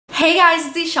Hey guys,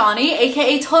 it's Eshani,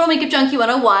 aka Total Makeup Junkie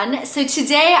 101. So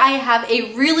today I have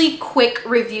a really quick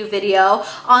review video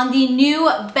on the new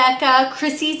Becca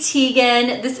Chrissy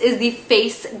Teigen. This is the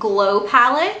Face Glow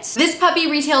palette. This puppy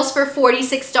retails for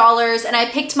 $46 and I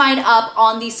picked mine up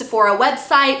on the Sephora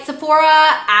website. Sephora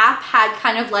app had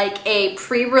kind of like a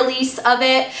pre-release of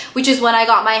it, which is when I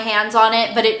got my hands on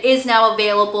it, but it is now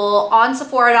available on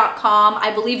Sephora.com.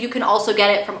 I believe you can also get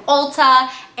it from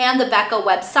Ulta and the Becca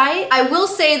website. I will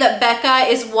say that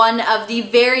Becca is one of the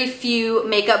very few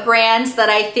makeup brands that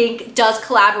I think does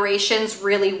collaborations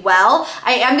really well.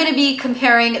 I am going to be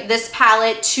comparing this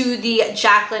palette to the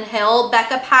Jaclyn Hill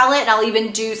Becca palette, and I'll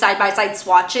even do side-by-side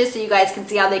swatches so you guys can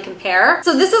see how they compare.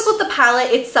 So this is what the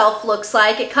palette itself looks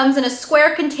like. It comes in a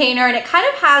square container and it kind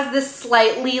of has this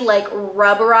slightly like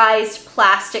rubberized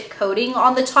plastic coating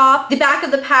on the top. The back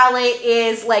of the palette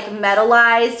is like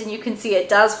metallized and you can see it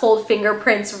does hold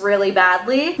fingerprints really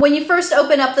badly. When you first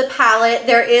open up the palette,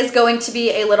 there is going to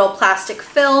be a little plastic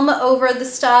film over the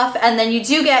stuff, and then you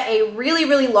do get a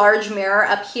really large mirror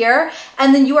up here,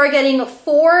 and then you are getting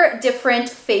 4 different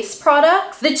face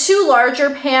products. The 2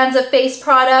 larger pans of face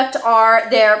product are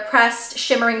their pressed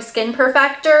shimmering skin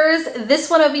perfectors. This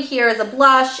one over here is a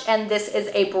blush and this is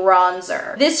a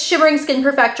bronzer. This shimmering skin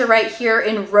perfector right here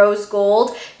in rose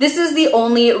gold, this is the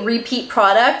only repeat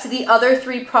product. The other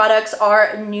 3 products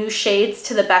are new shades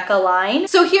to the Becca line.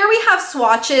 So here we have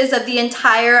swatches of the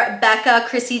entire Becca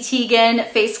Chrissy Teigen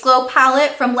Face Glow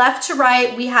palette. From left to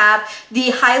right, we have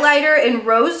the highlighter in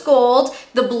rose gold,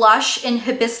 the blush in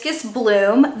hibiscus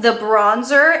bloom, the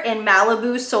bronzer in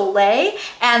Malibu Soleil,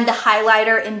 and the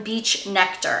highlighter in beach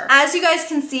nectar. As you guys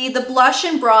can see, the blush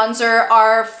and bronzer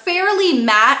are fairly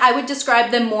matte. I would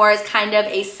describe them more as kind of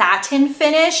a satin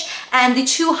finish, and the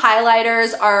 2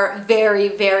 highlighters are very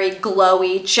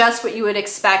glowy, just what you would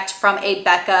expect from a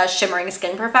Becca shimmering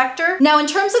skin perfector. Now in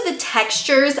terms of the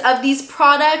textures of these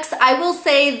products, I will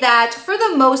say that for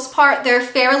the most part they're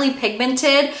fairly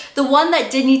pigmented. The one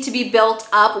that did need to be built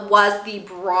up was the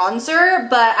bronzer,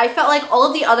 but I felt like all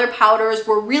of the other powders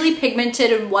were really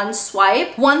pigmented in one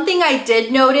swipe. One thing I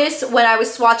did notice when I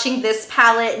was swatching this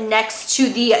palette next to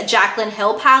the Jaclyn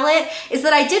Hill palette is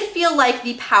that I did feel like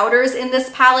the powders in this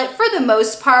palette for the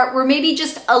most part were maybe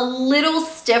just a little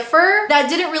stiffer. That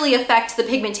didn't really affect the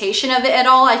pigmentation of it at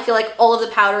all. I feel like all of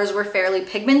the powders were fairly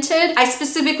pigmented. I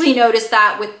specifically noticed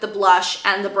that with the blush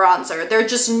and the bronzer. They're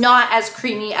just not as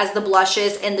creamy as the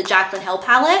blushes in the Jaclyn Hill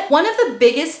palette. One of the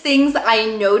biggest things I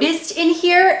noticed in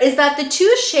here is that the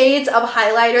 2 shades of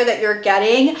highlighter that you're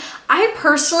getting, I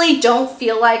personally don't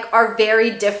feel like are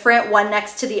very different one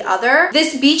next to the other.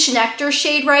 This Beach Nectar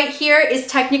shade right here is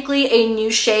technically a new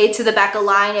shade to the Becca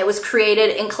line. It was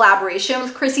created in collaboration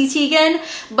with Chrissy Teigen,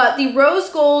 but the Rose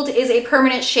Gold is a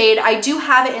permanent shade. I do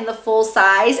have it in the full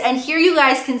size, and here you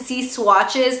guys can see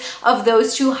swatches of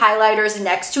those 2 highlighters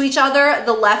next to each other.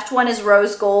 The left one is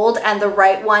Rose Gold and the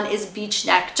right one is Beach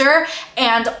Nectar,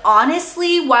 and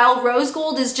honestly, while Rose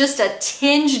Gold is just a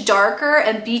tinge darker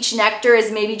and Beach Nectar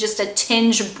is maybe just a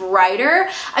tinge brighter,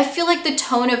 I feel like the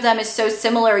tone of them is so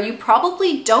similar. You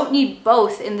probably don't need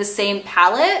both in the same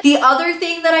palette. The other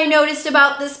thing that I noticed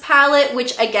about this palette,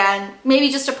 which again, maybe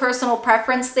just a personal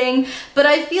preference thing, but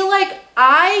I feel like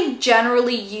I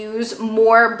generally use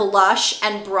more blush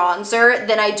and bronzer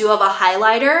than I do of a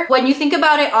highlighter. When you think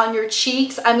about it on your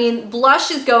cheeks, I mean, blush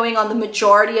is going on the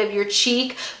majority of your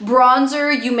cheek.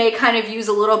 Bronzer, you may kind of use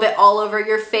a little bit all over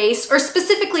your face, or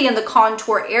specifically in the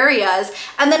contour areas.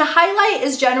 And then highlight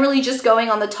is generally just going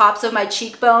on the tops of my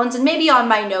cheekbones and maybe on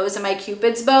my nose and my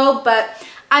Cupid's bow, but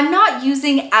I'm not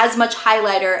using as much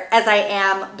highlighter as I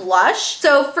am blush.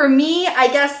 So for me, I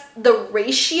guess the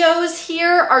ratios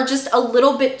here are just a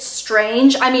little bit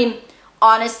strange. I mean,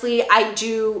 honestly, I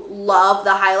do love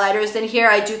the highlighters in here.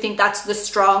 I do think that's the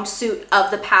strong suit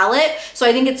of the palette. So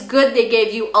I think it's good they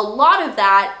gave you a lot of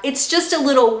that. It's just a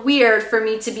little weird for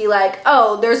me to be like,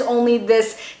 oh, there's only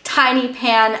this tiny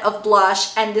pan of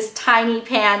blush and this tiny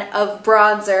pan of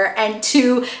bronzer and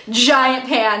 2 giant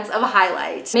pans of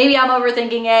highlight. Maybe I'm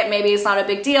overthinking it. Maybe it's not a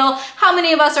big deal. How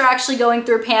many of us are actually going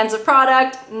through pans of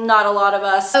product? Not a lot of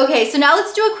us. Okay, so now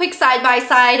let's do a quick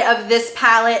side-by-side of this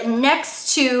palette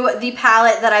next to the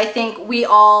palette that I think we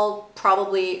all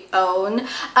probably own,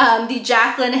 the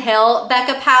Jaclyn Hill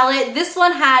Becca palette. This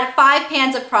one had 5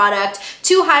 pans of product,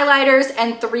 2 highlighters,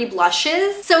 and 3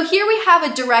 blushes. So here we have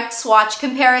a direct swatch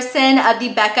comparison comparison of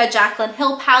the Becca Jaclyn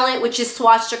Hill palette, which is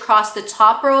swatched across the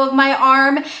top row of my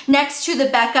arm, next to the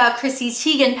Becca Chrissy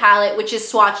Teigen palette, which is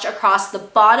swatched across the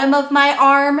bottom of my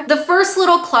arm. The first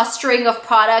little clustering of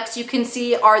products you can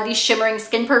see are the Shimmering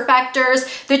Skin Perfectors.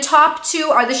 The top two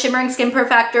are the Shimmering Skin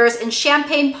Perfectors in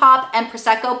Champagne Pop and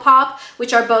Prosecco Pop,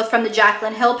 which are both from the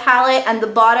Jaclyn Hill palette, and the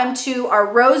bottom two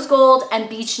are Rose Gold and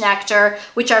Beach Nectar,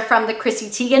 which are from the Chrissy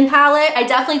Teigen palette. I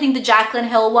definitely think the Jaclyn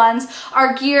Hill ones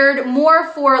are geared more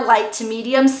for light to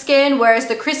medium skin, whereas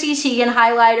the Chrissy Teigen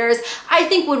highlighters I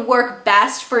think would work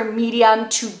best for medium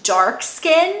to dark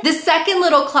skin. The second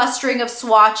little clustering of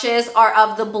swatches are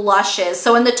of the blushes.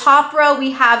 So in the top row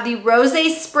we have the Rosé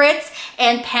Spritz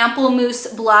and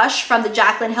Pamplemousse blush from the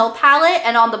Jaclyn Hill palette,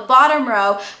 and on the bottom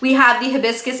row we have the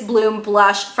Hibiscus Bloom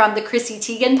blush from the Chrissy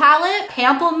Teigen palette.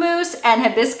 Pamplemousse and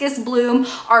Hibiscus Bloom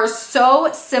are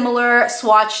so similar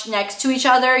swatched next to each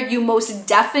other. You most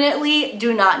definitely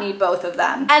do not need both of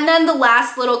them. And then the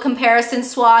last little comparison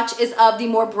swatch is of the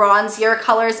more bronzier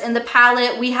colors in the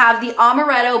palette. We have the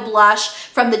Amaretto blush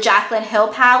from the Jaclyn Hill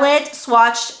palette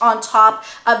swatched on top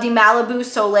of the Malibu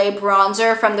Soleil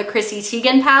bronzer from the Chrissy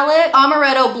Teigen palette.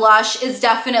 Amaretto blush is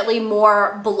definitely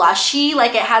more blushy,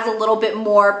 like it has a little bit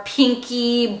more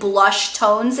pinky blush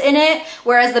tones in it,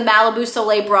 whereas the Malibu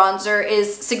Soleil bronzer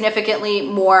is significantly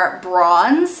more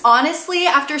bronze. Honestly,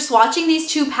 after swatching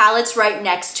these two palettes right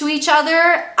next to each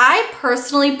other, I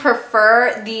personally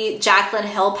prefer the Jaclyn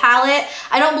Hill palette.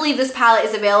 I don't believe this palette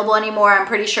is available anymore. I'm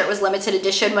pretty sure it was limited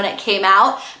edition when it came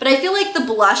out, but I feel like the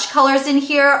blush colors in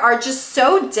here are just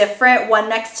so different one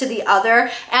next to the other,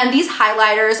 and these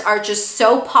highlighters are just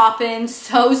so poppin',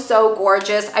 so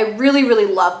gorgeous. I really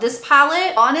love this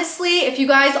palette. Honestly, if you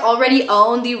guys already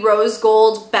own the Rose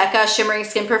Gold Becca Shimmering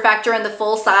Skin Perfector in the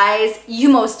full size, you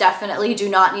most definitely do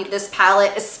not need this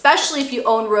palette, especially if you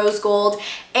own Rose Gold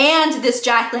and this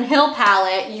Jaclyn Hill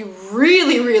palette. You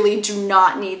really do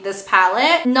not need this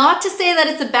palette. Not to say that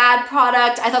it's a bad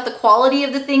product. I thought the quality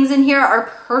of the things in here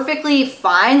are perfectly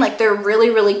fine. Like, they're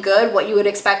really good, what you would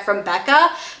expect from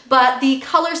Becca. But the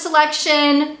color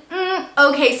selection,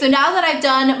 okay, so now that I've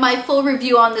done my full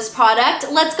review on this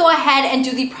product, let's go ahead and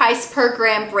do the price per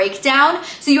gram breakdown.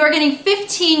 So you are getting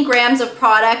 15 grams of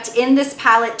product in this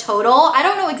palette total. I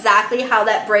don't know exactly how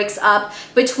that breaks up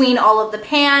between all of the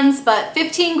pans, but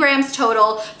 15 grams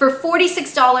total for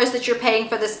 $46 that you're paying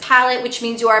for this palette, which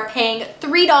means you are paying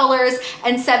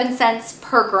 $3.07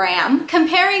 per gram.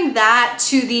 Comparing that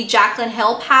to the Jaclyn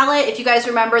Hill palette, if you guys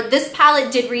remember, this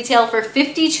palette did retail for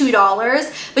 $52,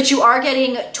 but you are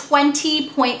getting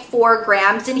 20.4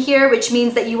 grams in here, which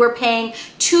means that you were paying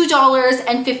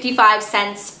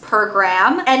 $2.55 per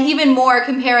gram. And even more,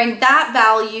 comparing that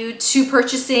value to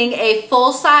purchasing a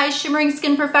full-size Shimmering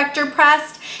Skin Perfector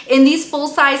pressed. In these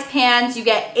full-size pans, you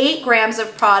get 8 grams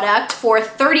of product for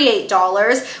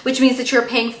 $38, which means that you're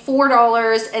paying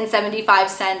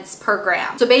 $4.75 per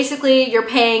gram. So basically, you're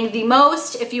paying the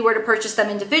most if you were to purchase them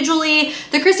individually.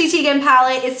 The Chrissy Teigen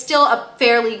palette is still a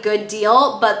fairly good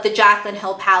deal, but the Jaclyn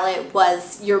Hill palette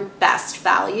was your best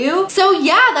value. So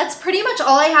yeah, that's pretty much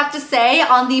all I have to say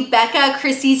on the Becca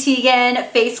Chrissy Teigen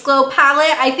Face Glow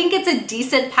palette. I think it's a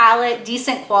decent palette,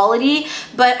 decent quality,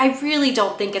 but I really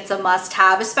don't think it's a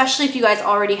must-have, especially if you guys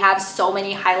already have so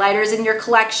many highlighters in your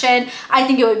collection. I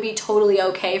think it would be totally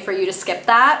okay for you to skip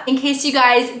that. In case you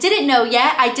guys didn't know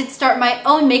yet, I did start my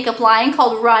own makeup line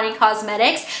called Ronnie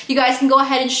Cosmetics. You guys can go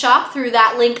ahead and shop through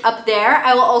that link up there.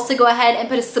 I will also go ahead and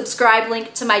put a subscribe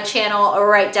link to my channel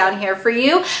right down here for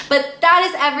you. But that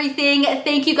is everything.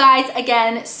 Thank you guys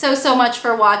again so much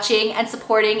for watching and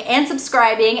supporting and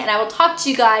subscribing, and I will talk to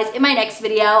you guys in my next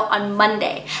video on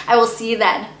Monday. I will see you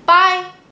then. Bye!